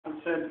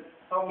said,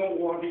 I want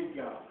what he's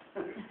got.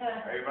 Amen.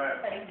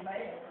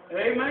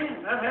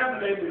 Amen. That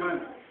happened in the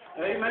mountains.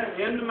 Amen.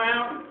 In the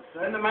mountains.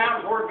 In the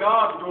mountains where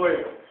God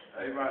dwells.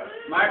 Amen.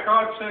 Mike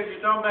Hodge said,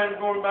 you talking about him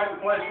going back to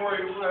the place where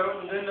he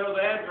wrote and didn't know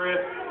the address.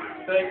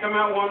 So he come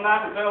out one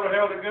night and the fellow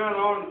held a gun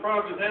on in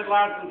front of his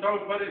headlights and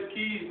told him to put his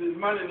keys and his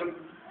money in the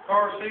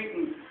car seat.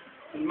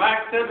 And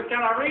Mike said, can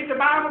I read the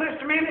Bible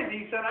just a minute?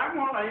 He said,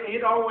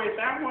 he'd always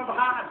say, I want the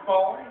highest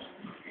falls.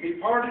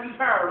 He parted his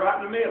hair right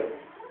in the middle.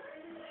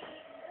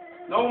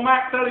 And old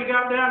Mike said he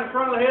got down in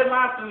front of the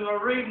headlights and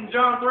was reading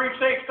John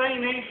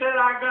 3:16. He said,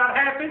 I got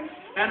happy.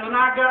 And when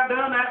I got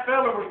done, that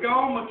fella was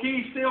gone. My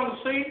key's still in the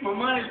seat. My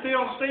money's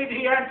still in the seat.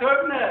 He hadn't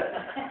took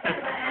nothing.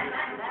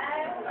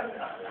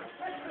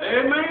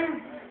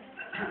 Amen.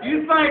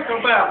 You think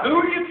about who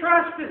you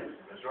trusting.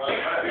 That's right.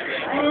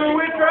 Who are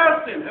we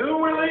trusting?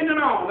 Who are we leaning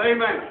on?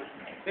 Amen.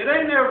 It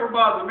ain't never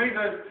bothered me.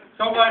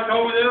 Somebody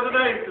told me the other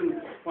day,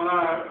 when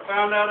I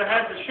found out I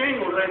had the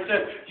shingles, they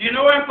said, do you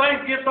know when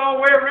things gets all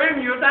the way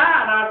around, you'll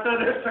die? And I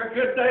said, it's a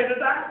good day to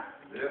die.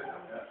 Yeah.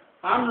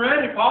 I'm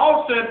ready.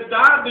 Paul said to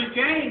die be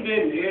gained,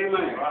 didn't he?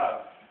 Amen.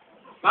 Right.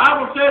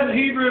 Bible said in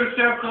Hebrews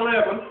chapter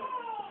 11,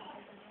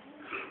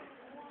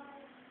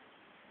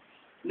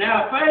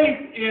 now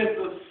faith is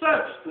the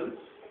substance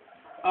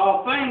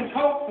of things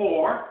hoped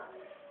for,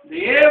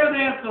 the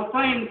evidence of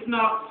things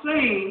not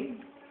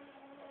seen,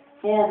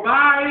 for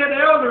by it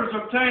elders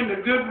obtained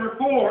a good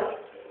report.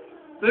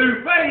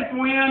 Through faith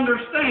we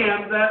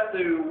understand that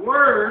the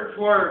words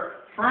were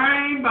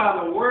framed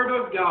by the word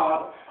of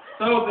God,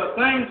 so the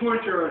things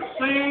which are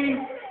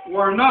seen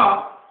were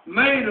not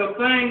made of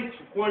things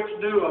which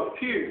do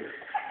appear.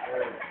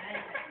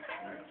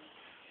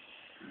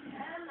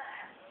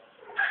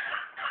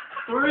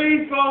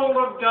 Threefold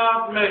of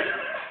God's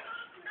message.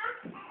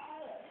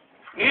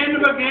 In the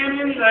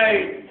beginning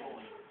they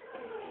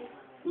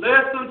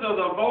listened to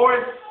the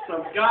voice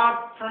of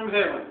God from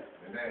heaven.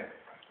 Amen.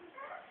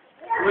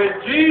 When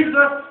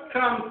Jesus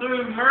come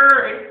through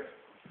Mary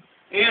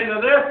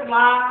into this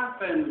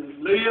life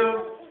and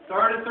lived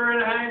 33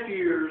 and a half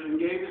years and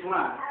gave his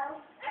life,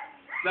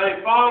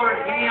 they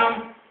followed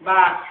him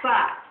by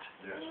sight.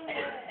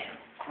 Yes.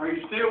 Are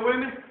you still with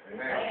me?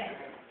 Amen.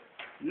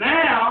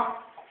 Now,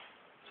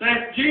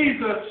 since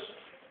Jesus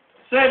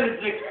said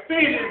it's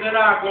expedient that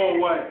I go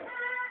away,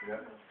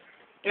 Yeah.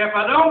 if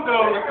I don't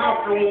go, the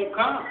Comforter won't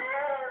come.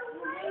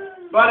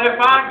 But if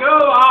I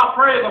go, I'll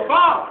pray the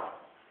Father.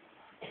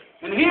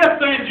 And he'll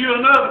send you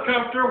another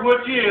Comforter,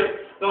 which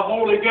is the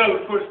Holy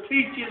Ghost, which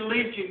teaches you,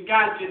 leads you, and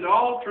guides you into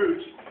all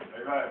truth.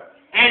 Amen.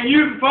 And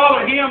you can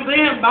follow him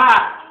then by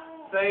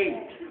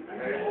faith.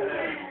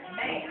 Amen.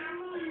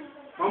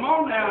 Come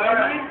on now,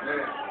 amen?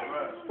 Amen.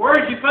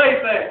 Where's your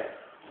faith at?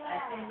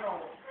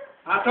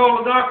 I told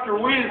the doctor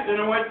Wednesday,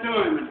 and I went to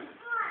him, and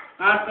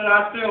I said,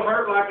 I still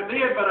hurt like I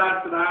did, but I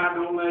said, I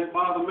don't let it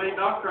bother me,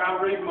 doctor. I'll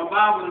read my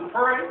Bible and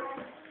pray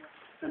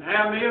and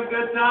have me a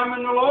good time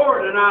in the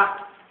Lord, and I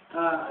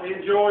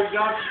enjoy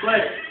God's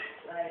blessing.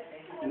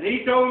 And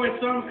he told me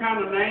some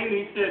kind of name.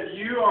 He said,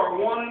 you are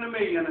one in a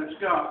million that's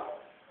got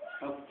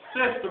a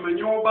system in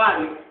your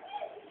body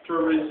to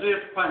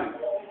resist pain.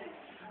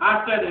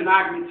 I said, and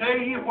I can tell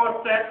you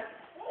what that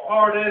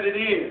part of it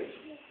is.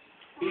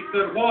 He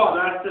said, what?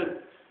 I said,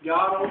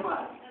 God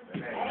Almighty.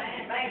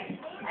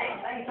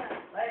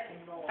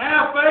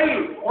 Have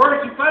faith.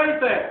 Where's your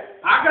faith at?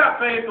 I got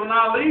faith when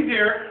I leave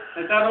here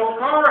at that old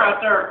car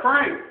out there at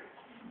Frank.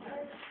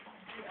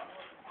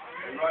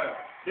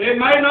 It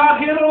may not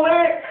hit a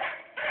lick,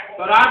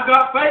 but I've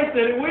got faith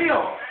that it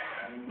will.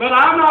 But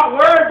I'm not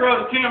worried,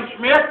 Brother Tim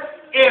Smith.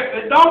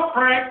 If it don't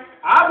crank,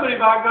 I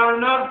believe I've got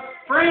enough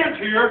friends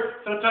here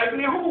to take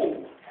me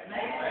home.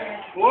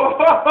 Whoa!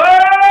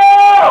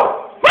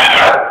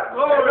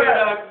 Glory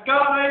to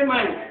God,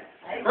 amen.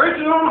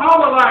 Preaching on a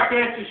holler like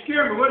that, you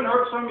scare me. Wouldn't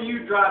hurt some of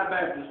you dry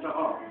Baptists to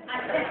heart.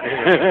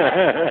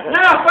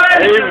 Now,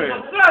 faith is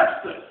a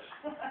substance.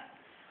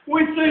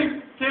 We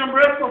see Tim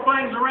Bristol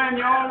things around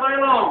you all day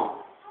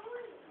long.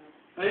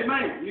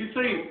 Amen. You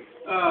see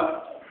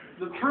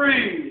the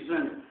trees,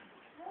 and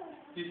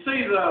you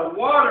see the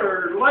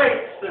water,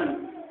 lakes,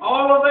 and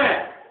all of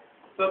that.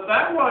 But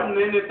that wasn't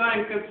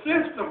anything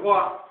consistent of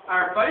what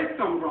our faith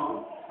comes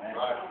from.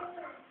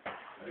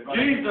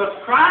 Jesus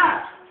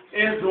Christ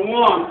is the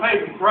one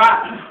paid the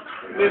price,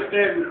 Miss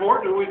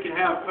Davenport, that we can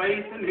have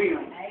faith in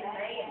him.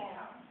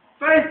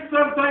 Faith,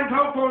 some things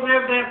hope for, the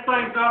evidence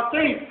things not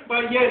seen,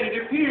 but yet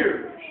it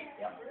appears.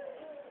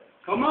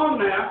 Come on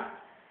now.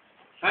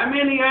 How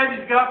many of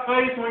you got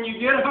faith when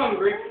you get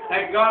hungry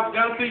that God's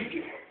going to feed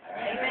you?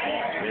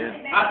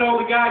 Amen. I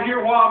told a guy here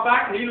a while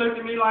back, and he looked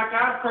at me like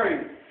I was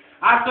crazy.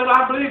 I said,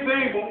 I believe there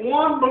ain't but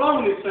one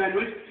bologna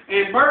sandwich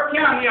in Burke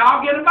County,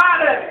 I'll get a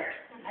bite of it.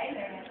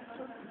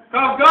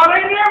 Because God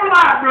ain't never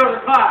lied,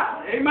 Brother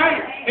Clyde. Amen.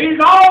 He's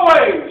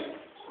always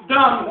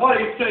done what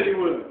he said he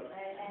would.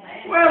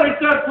 Well, he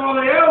said, for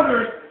the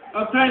elders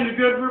obtain a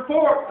good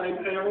report.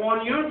 Every one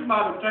of you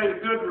might obtain a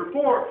good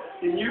report,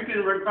 and you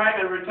can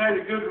retain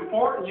a good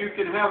report, and you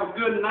can have a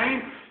good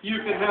name, you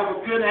can have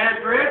a good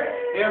address.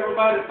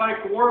 Everybody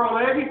think the world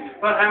of you,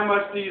 but how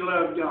much do you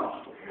love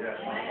God? Yes.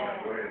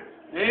 Go ahead.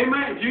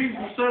 Amen.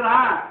 Jesus said,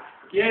 I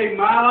gave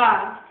my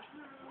life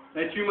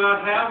that you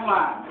might have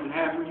life and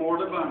have it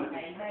more abundantly.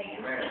 Amen.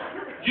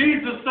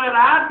 Jesus said,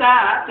 I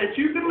died that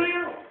you could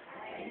live.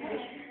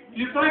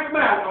 You think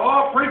about it.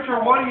 Oh,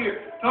 preacher, what are you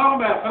talking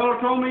about? A fellow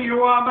told me a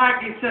while back,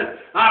 he said,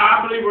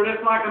 I believe we're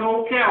just like an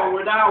old cow.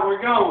 We die,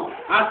 we're gone.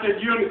 I said,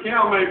 you and the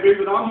cow may be,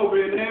 but I'm going to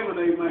be in heaven,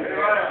 amen.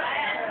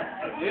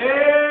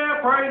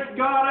 Yeah, praise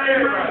God,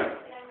 amen.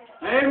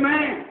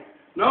 Amen.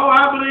 No,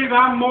 I believe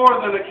I'm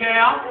more than a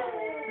cow.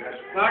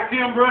 Like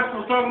Tim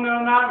Bristol was talking the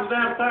other night, was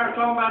downstairs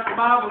talking about the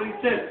Bible, he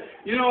said,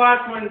 you know,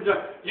 that's when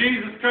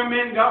Jesus come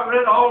in and got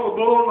rid of all the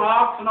bull and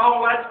ox and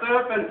all that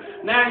stuff,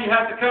 and now you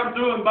have to come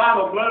through and buy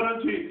the blood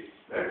of Jesus.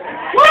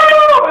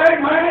 Woo!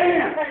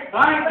 Amen!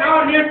 Thank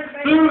God it's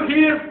through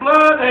His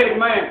blood,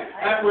 amen,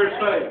 that we're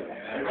saved.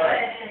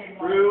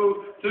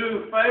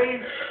 Through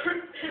faith,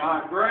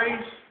 by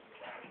grace,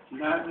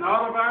 not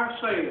of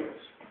ourselves,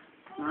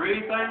 or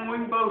anything we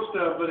can boast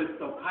of, but it's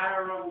the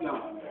power of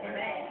God.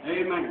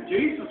 Amen.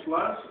 Jesus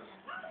loves us.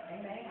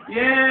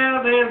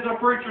 Yeah, there's a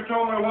preacher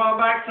told me a while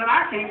back, said,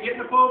 I can't get in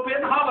the pulpit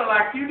and holler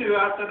like you do.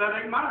 I said,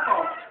 that ain't my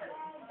fault.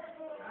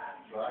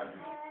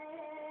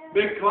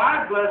 Big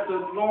Clyde, bless the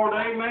Lord,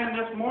 amen,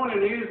 this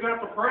morning, he's got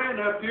the praying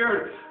up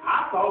here.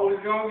 I thought we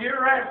was going to get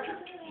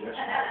raptured.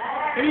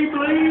 He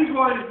believes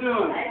what he's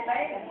doing.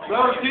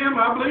 Brother Tim,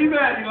 I believe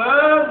that. He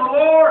loves the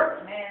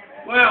Lord.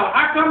 Well,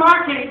 how come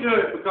I can't do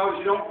it?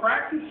 Because you don't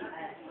practice it.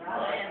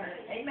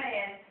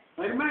 Amen.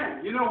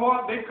 Amen. You know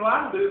what? Big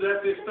Clyde do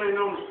that this thing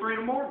on the street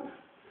of Morton.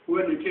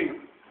 Wouldn't he,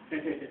 Tim?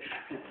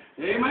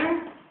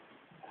 Amen.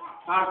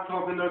 I was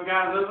talking to a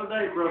guy the other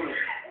day, Brother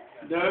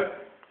Doug,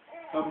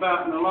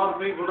 about, and a lot of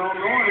people don't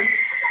know him,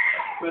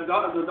 but the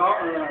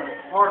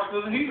horse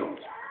to the hills.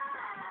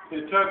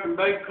 They took him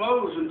big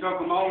clothes and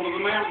took him all to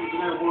the mountains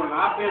and everywhere.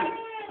 And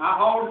I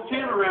hauled a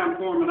tent around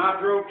for him, and I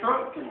drove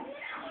truck and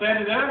set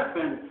it up,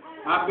 and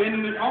I've been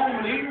in his home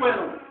and eat with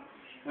him.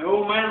 The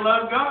old man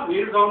loved God. He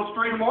was on the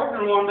street of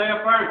Morgan one day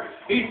up there.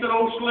 He said,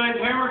 old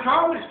Sledgehammer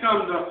Charlie's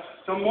come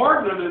to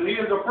Morgan, and he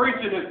was a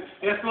preaching, and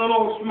this little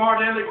old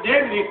smart-aleck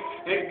deputy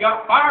it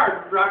got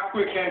fired right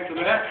quick after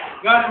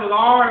that. Got him with the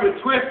arm and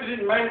twisted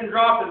it and made him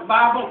drop his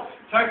Bible,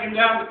 took him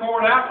down to the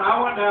courthouse. And I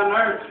went down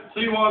there to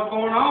see what was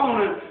going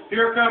on, and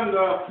here comes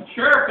the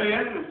sheriff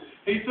in, and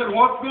he said,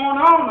 what's going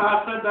on?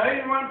 I said,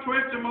 they went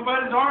twisting my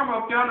buddy's arm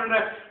up yonder in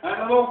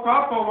that little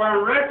crop over there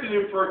and arrested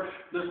him for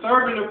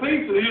disturbing the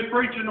peace, and he was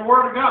preaching the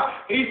Word of God.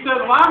 He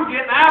said, well, I'm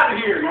getting out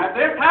of here. Now,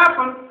 this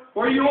happened,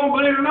 whether you won't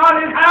believe it or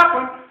not, it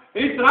happened.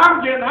 He said,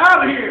 I'm getting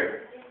out of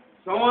here.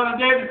 So one of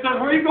the deputies said,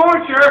 where are you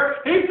going,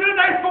 Sheriff? He said,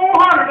 there's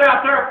 400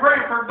 out there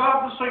praying for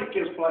God to sink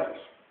this place.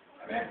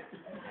 Amen.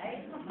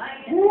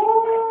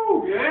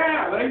 Woo!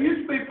 Yeah, they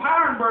used to be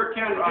Pyrenberg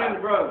County,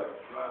 didn't brother?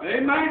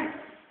 Amen.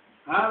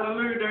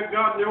 Hallelujah to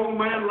God. The old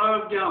man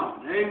loved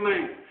God.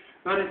 Amen.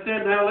 But he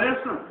said, now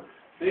listen.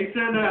 He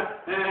said,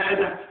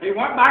 he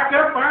went back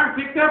up there and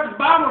picked up his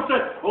Bible and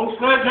said, old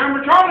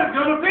Sledgehammer Charlie's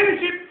going to finish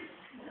it.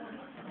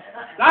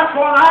 That's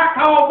what I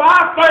call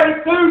by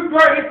faith through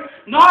grace,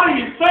 not of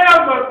yourself,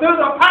 but through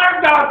the power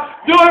of God,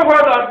 doing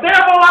where the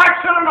devil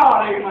likes it or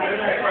not. Amen.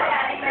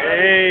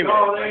 Amen.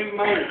 God,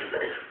 amen.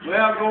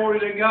 Well, glory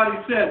to God.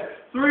 He said,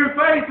 through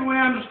faith we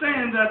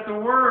understand that the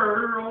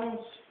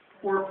worlds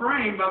were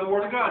framed by the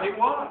Word of God. It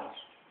was.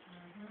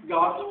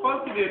 God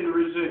spoke it into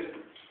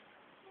resistance.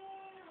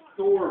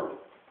 The Word.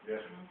 Yes.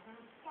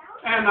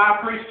 And I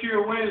preached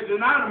here Wednesday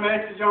night a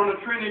message on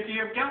the Trinity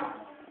of God.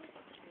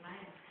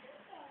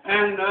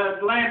 And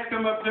Lance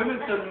come up to me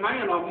and said,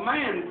 man, oh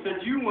man,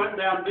 said you went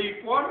down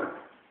deep water.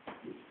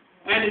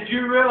 And did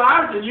you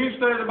realize, and you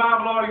study the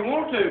Bible all you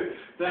want to,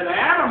 that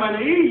Adam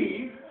and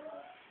Eve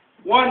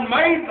wasn't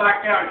made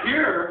like out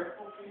here.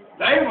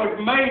 They was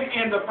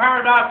made in the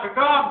paradise of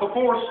God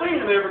before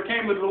sin ever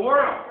came into the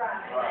world.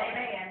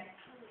 Amen.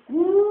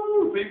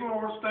 Woo! People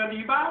want to study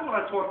your Bible.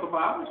 That's what the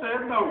Bible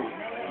said, don't it?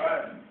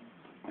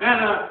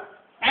 And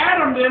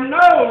Adam didn't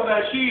know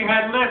that she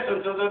had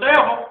listened to the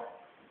devil.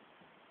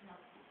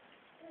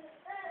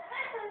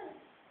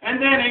 And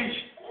then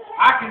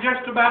I can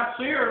just about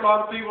see her. A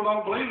lot of people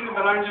don't believe it,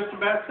 but I can just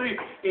about see.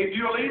 If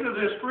you'll eat of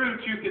this fruit,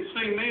 you can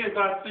see me as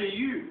I see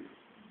you.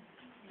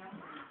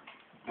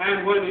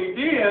 And when he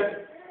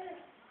did,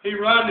 he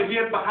ran and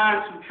hid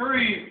behind some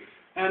trees,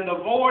 and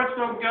the voice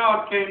of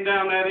God came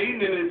down that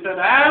evening and said,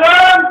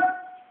 Adam,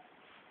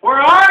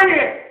 where are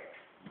you?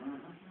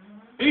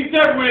 He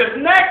said, we was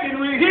naked,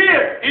 we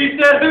hid. He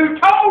said, who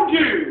told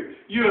you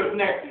you was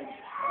naked?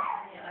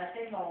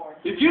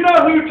 Did you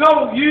know who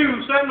told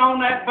you, sitting on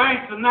that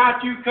bank the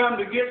night you come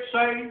to get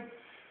saved?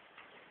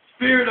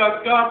 Spirit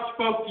of God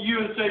spoke to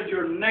you and said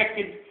you're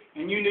naked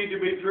and you need to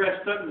be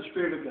dressed up in the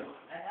Spirit of God.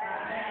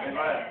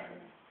 Amen.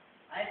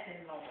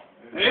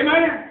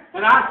 Amen.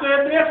 And I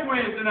said this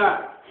Wednesday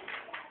night.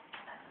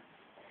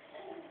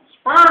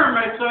 Sperm,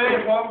 they say,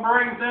 is what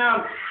brings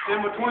down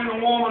in between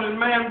a woman and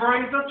man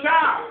brings a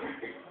child.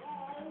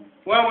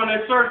 Well, when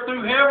they searched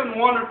through heaven,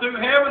 wandered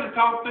through heaven, and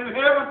talked through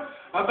heaven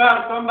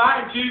about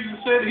somebody, Jesus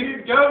said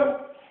he'd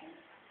go.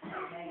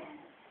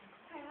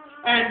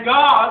 And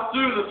God,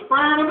 through the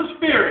sperm of the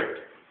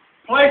Spirit,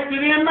 placed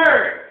it in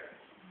Mary.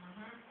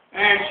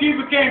 And she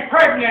became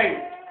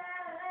pregnant.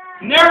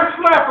 Never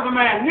slept with a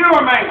man, knew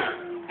a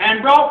man,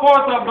 and brought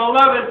forth a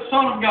beloved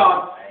Son of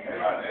God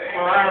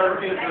for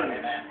our Israel.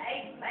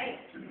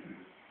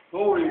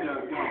 Glory to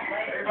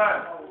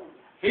God.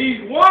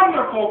 He's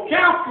wonderful,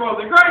 Counselor,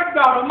 the great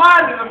God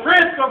Almighty, the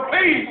Prince of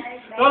Peace,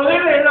 the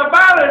lily of the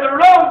valley, the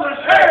rose of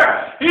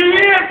Sharon. He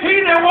is,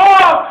 he that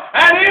was,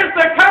 and is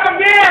to come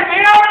again, the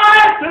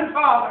everlasting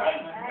Father.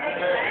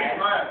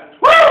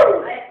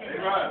 Woo!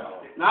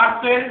 And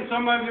I said it, and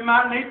some of you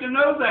might need to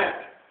know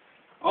that.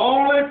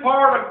 Only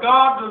part of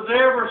God was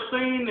ever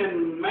seen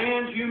in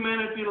man's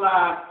humanity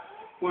life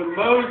when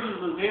Moses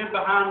was hid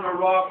behind the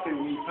rock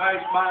and he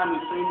passed by and he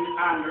seen his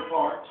hinder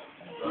parts.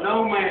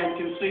 No man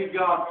can see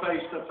God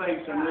face to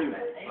face and live.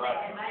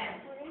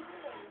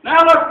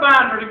 Now let's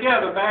bind her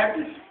together,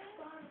 Baptists.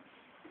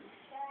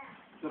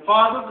 The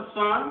Father, the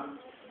Son,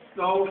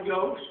 the Holy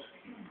Ghost.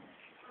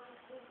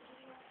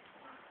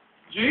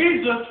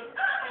 Jesus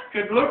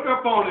could look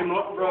upon him,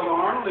 Brother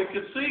Arnold. He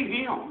could see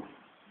him.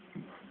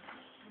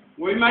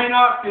 We may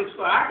not,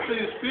 I see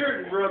the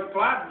Spirit in Brother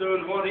Clyde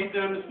doing what he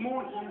done this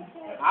morning.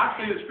 I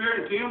see the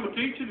Spirit in him a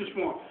teaching this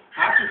morning.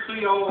 I can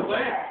see all of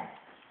that.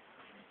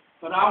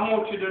 But I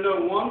want you to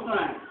know one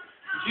thing.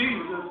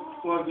 Jesus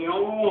was the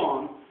only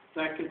one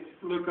that could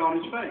look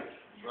on his face.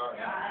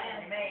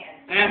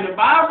 And the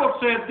Bible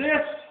said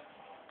this,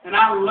 and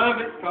I love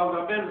it because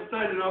I've been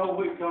studying the whole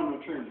week on the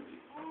Trinity.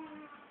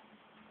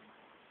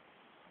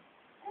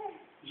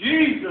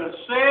 Jesus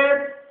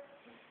said,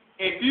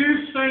 if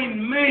you've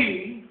seen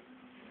me,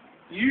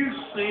 you've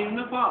seen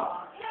the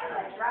Father.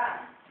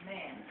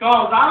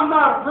 Because I'm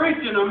not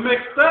preaching a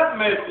mixed up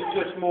message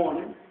this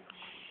morning.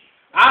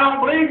 I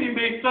don't believe you can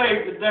be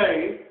saved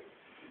today.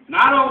 And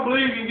I don't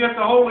believe you get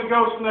the Holy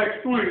Ghost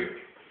next week.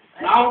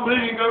 And I don't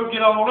believe you go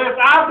get all this.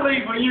 I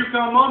believe when you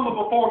come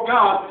humble before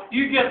God,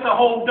 you get the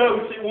whole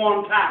dose at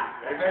one time.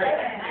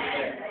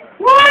 Amen.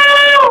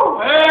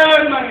 Woo!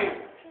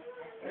 Amen.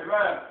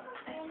 Amen.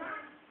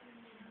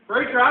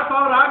 Preacher, I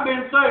thought I'd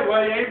been saved.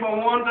 Well, you ain't but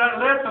one time.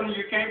 Listen,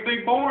 you can't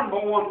be born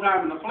but one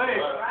time in the flesh.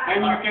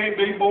 And you can't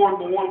be born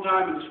but one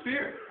time in the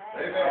Spirit.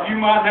 Amen. You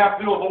might have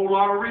to do a whole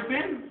lot of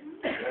repenting.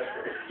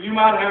 You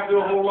might have to do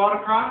a whole lot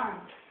of crying,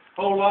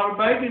 a whole lot of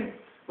begging,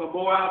 but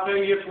boy, I'll tell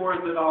you, it's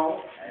worth it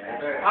all.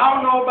 Amen. I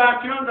don't know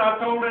about you,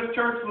 I told this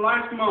church the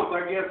last month,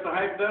 I guess, a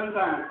half dozen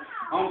times.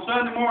 On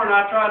Sunday morning,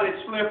 I tried to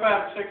slip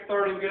out at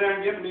 6:30 and get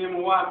down and get me and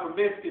my wife a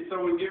biscuit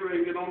so we can get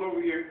ready to get on over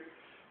here.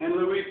 And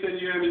Louise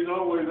said, yeah, he's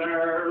always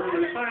there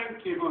early.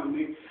 Thank you,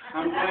 honey.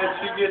 I'm glad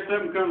she gets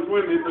up and comes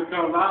with me because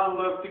I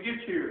love to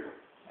get here.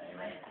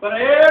 But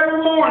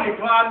every morning,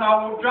 Clyde and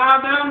I will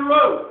drive down the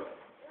road.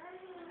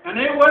 And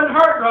it wouldn't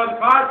hurt, Brother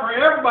Clyde, for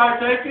everybody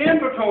to take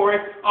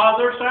inventory of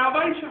their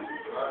salvation.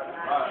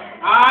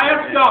 I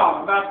asked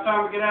God about the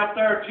time we get out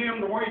there, Jim,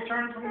 to where he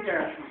turned from the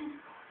gas.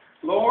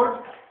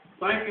 Lord,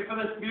 thank you for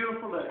this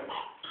beautiful day.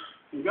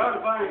 And God,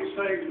 if I ain't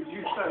saved, would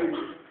you save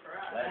me?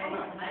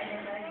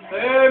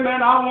 Amen.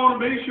 I want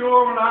to be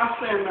sure when I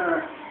stand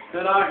there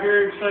that I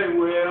hear him say,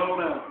 well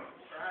done.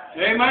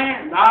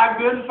 Amen. Thy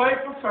good and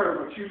faithful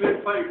servant. You've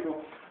been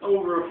faithful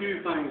over a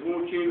few things.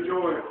 Won't you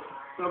enjoy it?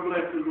 God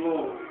bless the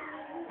Lord.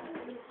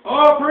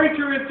 Oh,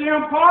 preacher, it's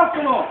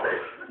impossible.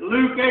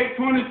 Luke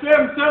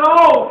 8:27 said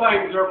all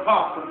things are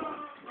possible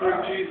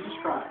through Jesus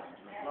Christ.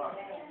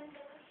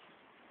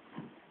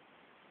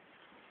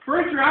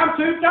 Preacher, I'm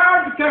too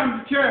tired to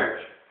come to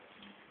church.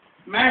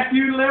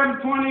 Matthew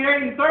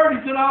 11:28 and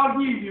 30 said, I'll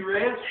give you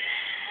rest.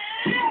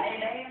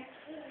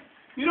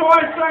 You know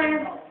what it's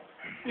saying?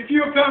 If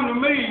you'll come to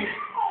me,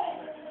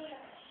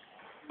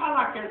 I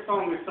like that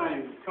song they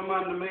sing. Come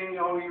unto me,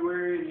 all you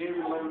weary and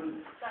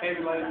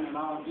heavy laden, and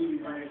I'll give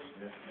you rest.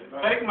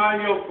 Take my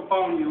yoke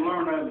upon you and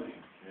learn of me.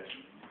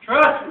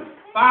 Trust me.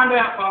 Find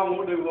out if I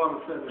won't do what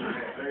I said.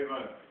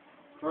 Amen.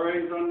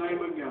 Praise the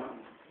name of God.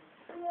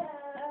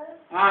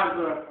 I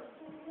was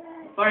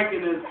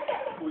thinking as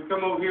we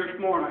come over here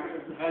this morning,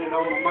 I had it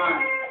on my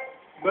mind.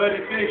 Buddy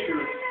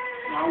Fisher,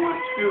 I went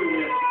to school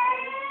with,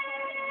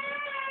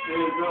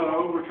 is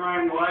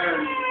overtrained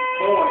Larry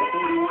boy,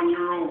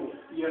 41-year-old,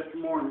 yesterday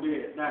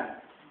morning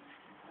died.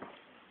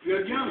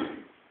 Good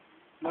young,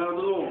 love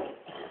the Lord.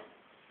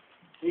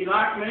 He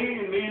liked me,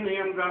 and me and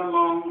him got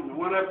along. And I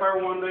went up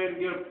there one day to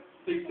get a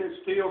piece of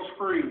steel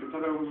screen to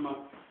put over my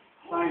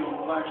thing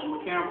on the back of my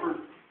camper.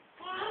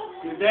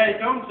 His daddy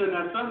told him,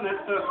 said, son,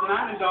 that stuff's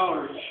 $90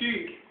 a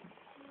sheet.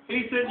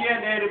 He said, yeah,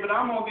 Daddy, but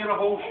I'm going to get a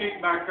whole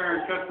sheet back there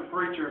and cut the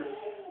preacher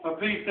a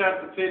piece out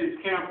to fit his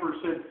camper.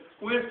 Said,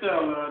 we'll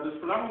sell this,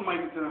 but I'm going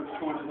to make it to him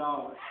for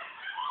 $20.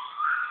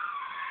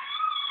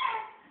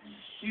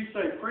 You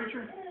say,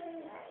 preacher,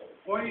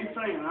 what are you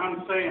saying?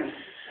 I'm saying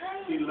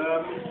he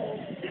loved me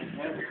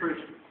as a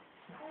Christian.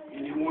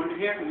 And he wanted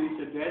to help me. He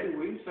said, Daddy,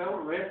 we can sell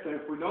the rest of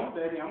it. If we don't,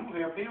 Daddy, I'm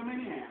going to help him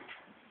anyhow.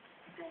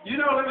 You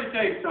know, let me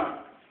tell you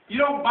something. You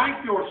don't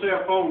bank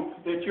yourself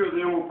on that you're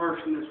the only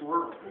person in this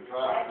world.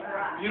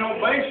 You don't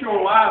base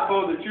your life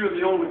on that you're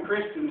the only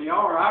Christian they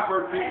are. I've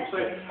heard people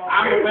say,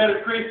 I'm a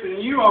better Christian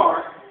than you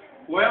are.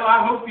 Well,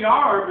 I hope you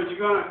are, but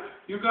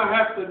you're gonna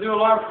have to do a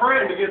lot of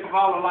praying to get to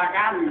holler like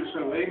I do.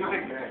 So,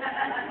 amen.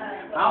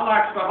 I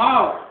like to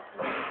holler.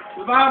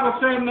 The Bible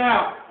said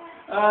now,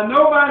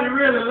 nobody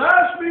really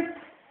loves me.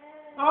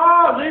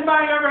 Oh, has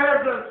anybody ever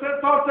had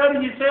thought that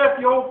in yourself,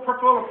 you old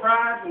full of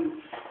pride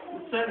and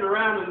sitting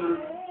around and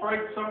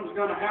afraid something's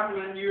going to happen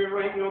and you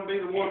ain't going to be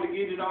the one to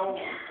get it all?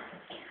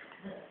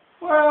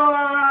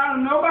 Well,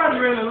 nobody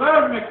really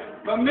loves me.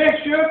 But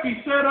Micheals,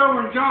 he said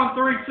over in John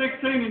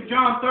 3:16 and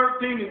John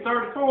 13:34,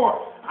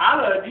 I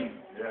love you.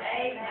 Yeah.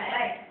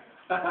 Amen.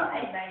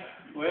 Amen.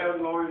 Well,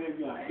 glory to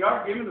God.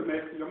 God, give me the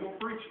message. I'm going to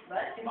preach it.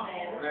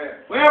 Amen.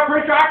 Well,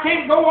 preacher, I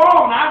can't go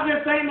on. I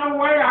just ain't no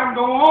way I can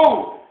go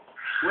on.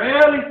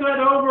 Well, he said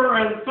over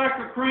in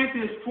 2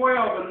 Corinthians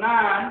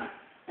 12:9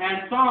 and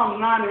Psalm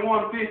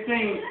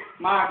 91:15,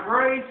 my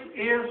grace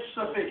is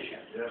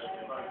sufficient. Yes.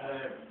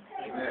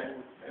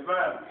 Amen.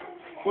 Amen.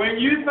 When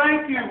you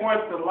think you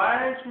went the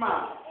last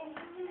mile,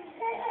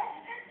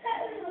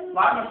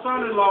 like my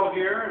son-in-law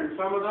here and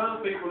some of the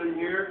other people in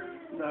here,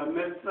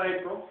 Miss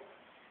April,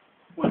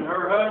 when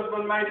her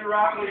husband made it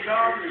right with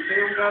God and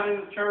Tim got in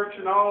the church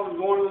and all and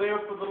going to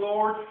live for the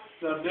Lord,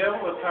 the devil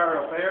will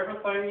tear up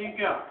everything you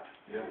got.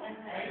 Yes.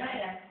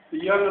 The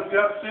youngest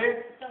got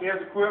sick,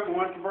 his equipment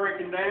went to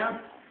breaking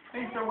down.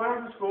 He said, well,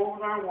 just go over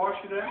there and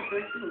wash it up,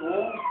 fix it, and go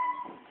on.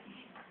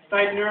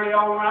 Stayed nearly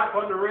all night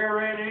putting the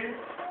rear end in.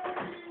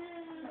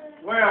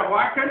 Well,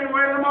 why couldn't he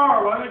wait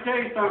tomorrow? Let me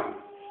tell you something.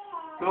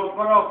 Don't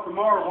put off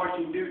tomorrow what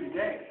you do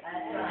today.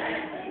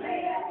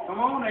 Come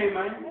on,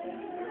 amen.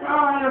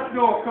 Well, let's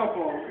go a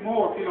couple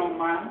more if you don't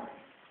mind.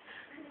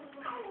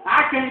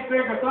 I can't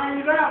figure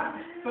things out,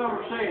 fellow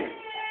said.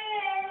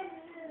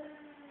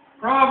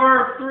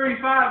 Proverbs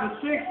 3:5 and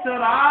 6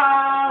 said,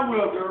 I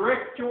will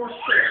direct your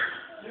steps.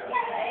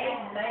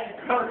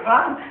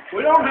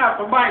 We don't have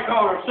to bank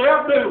on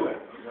ourselves, do we?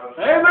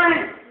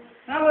 Amen.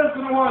 Now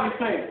listen to what he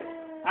said.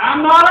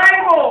 I'm not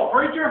able,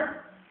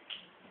 preacher.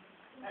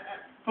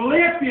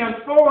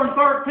 Philippians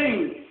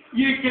 4:13.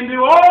 You can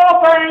do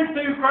all things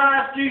through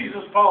Christ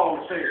Jesus,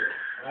 Paul said.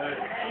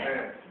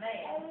 Amen.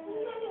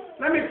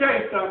 Let me tell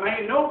you something.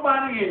 Ain't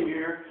nobody in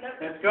here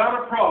that's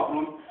got a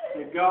problem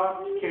that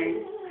God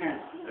can't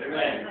handle.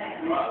 Amen.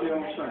 You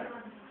still say,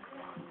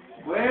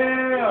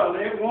 well,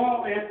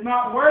 it's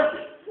not worth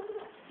it.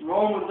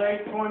 Romans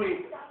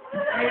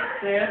 8:28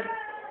 said,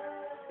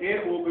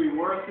 it will be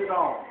worth it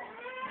all.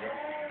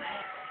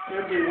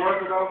 It'll be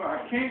worth it all.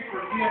 I can't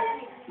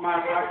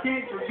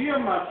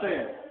forgive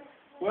myself.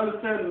 Well, it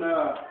said in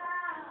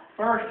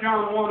 1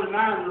 John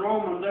 1:9 and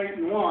Romans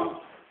 8:1,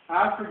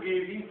 I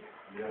forgive you.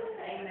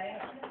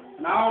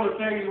 And I want to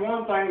tell you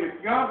one thing,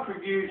 if God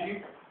forgives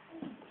you,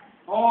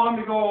 let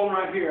me go on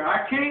right here.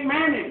 I can't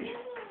manage.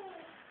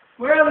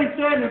 Well, he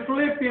said in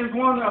Philippians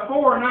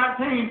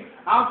 4:19,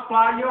 I'll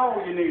supply you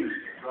all you need.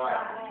 Right.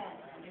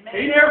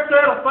 He never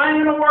said a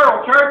thing in the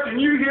world, church, and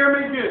you hear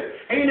me good.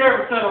 He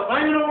never said a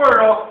thing in the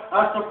world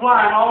of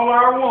supplying all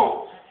our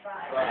wants.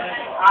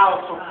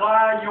 I'll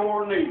supply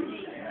your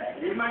needs.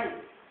 Amen.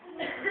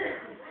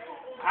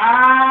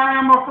 I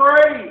am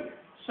afraid.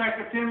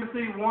 2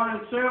 Timothy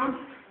 1:7.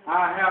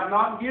 I have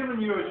not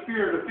given you a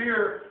spirit of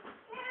fear.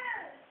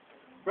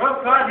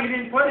 Brother God, he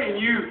didn't put in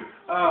you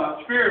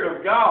a spirit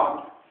of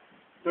God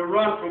to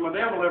run from the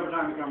devil every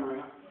time you come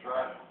around.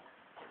 Right.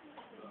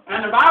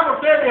 And the Bible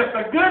said if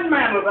the good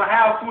man of the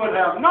house would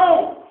have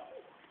known,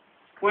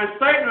 when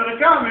Satan would have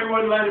come, he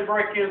wouldn't let him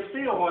break in and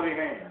steal what he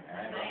had.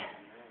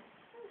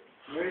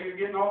 Well, you're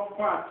getting off the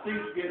quiet. The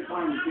seats are getting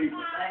plain,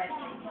 people.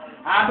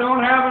 I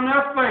don't have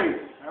enough faith.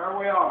 There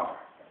we are.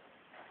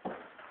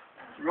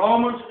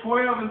 Romans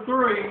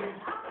 12:3.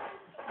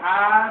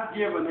 I've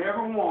given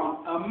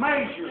everyone a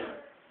measure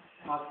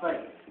of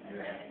faith.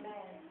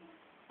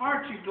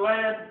 Aren't you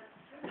glad?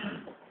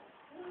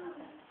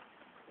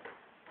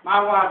 My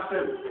wife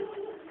said,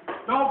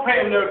 don't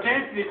pay him no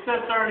attention. He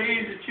sits there and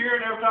eats a chair,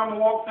 and every time I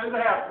walk through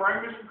the house,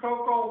 bring me some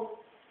cocoa.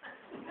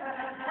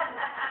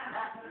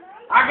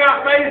 I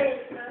got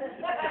faith.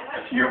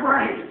 Your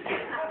brain.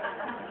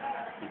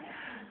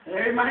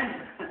 Amen.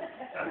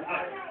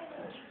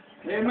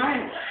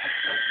 Amen.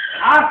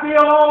 I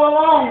feel all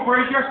alone,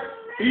 preacher.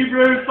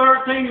 Hebrews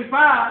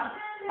 13:5.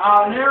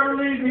 I'll never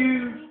leave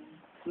you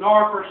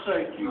nor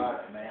forsake you.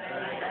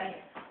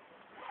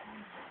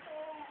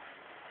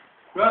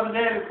 Brother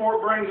David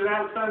Fort brings it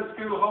out in Sunday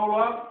school a whole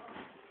lot,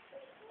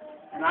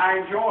 and I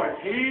enjoy it.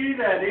 He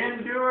that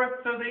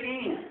endureth to the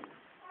end,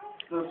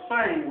 the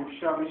same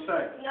shall be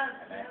saved.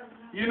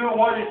 You know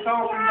what he's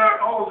talking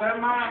about? Oh, is that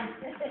mine?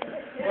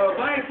 Well,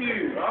 thank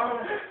you. Oh,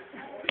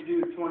 you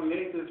do the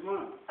 28th this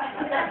month.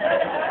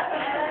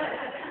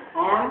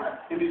 Arnold,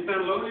 and he's been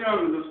a little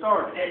younger to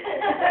start.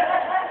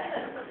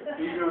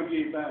 He's going to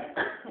get back.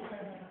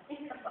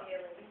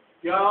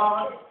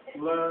 God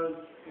loves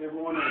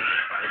everyone else.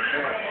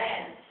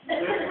 This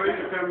week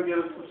to come and get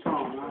us a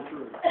song, I'm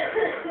through.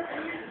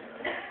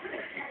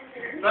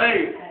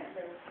 Faith.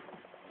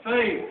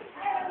 Faith.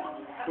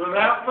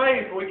 Without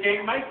faith, we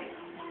can't make it.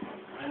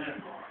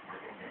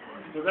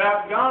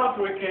 Without God,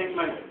 we can't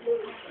make it.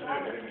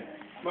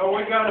 But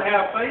we got to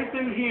have faith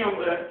in Him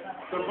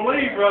to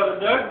believe, Brother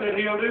Doug, that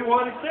He'll do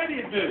what He said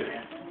He'd do.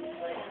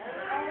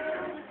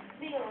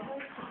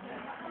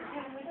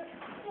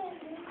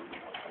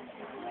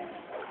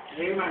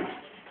 Amen.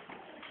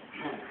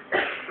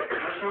 There's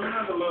come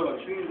another love.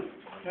 She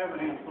have a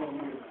handful of me.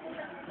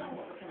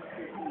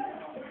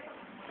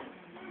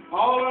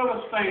 All of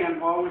us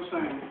stand while we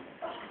sing.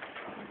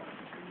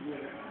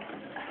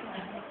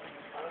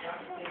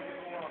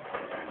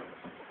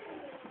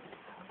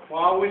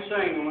 While we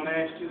sing, I'm going to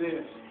ask you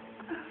this.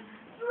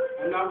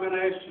 I'm not going to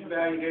ask you to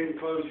bow your head and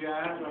close your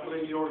eyes. I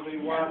believe you ought to be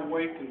wide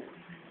awake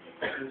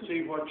and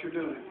see what you're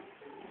doing.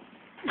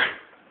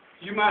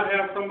 You might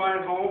have somebody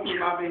at home. You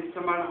might be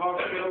somebody in the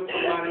hospital.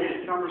 Somebody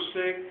in summer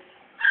sick.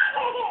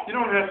 You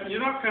don't have to.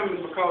 You're not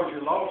coming because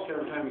you're lost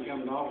every time you come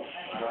to the altar.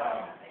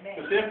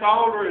 But this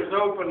altar is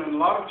open, and a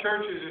lot of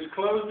churches is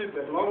closed it.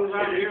 But as long as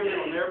I'm here,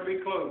 it'll never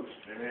be closed.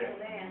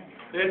 Amen.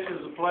 This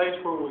is a place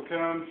where we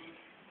come,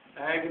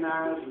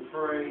 agonize, and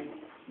pray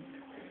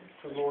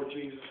to the Lord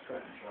Jesus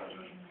Christ.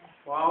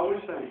 While we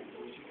sing,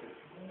 would you come?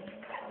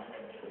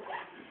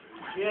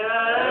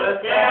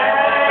 Just as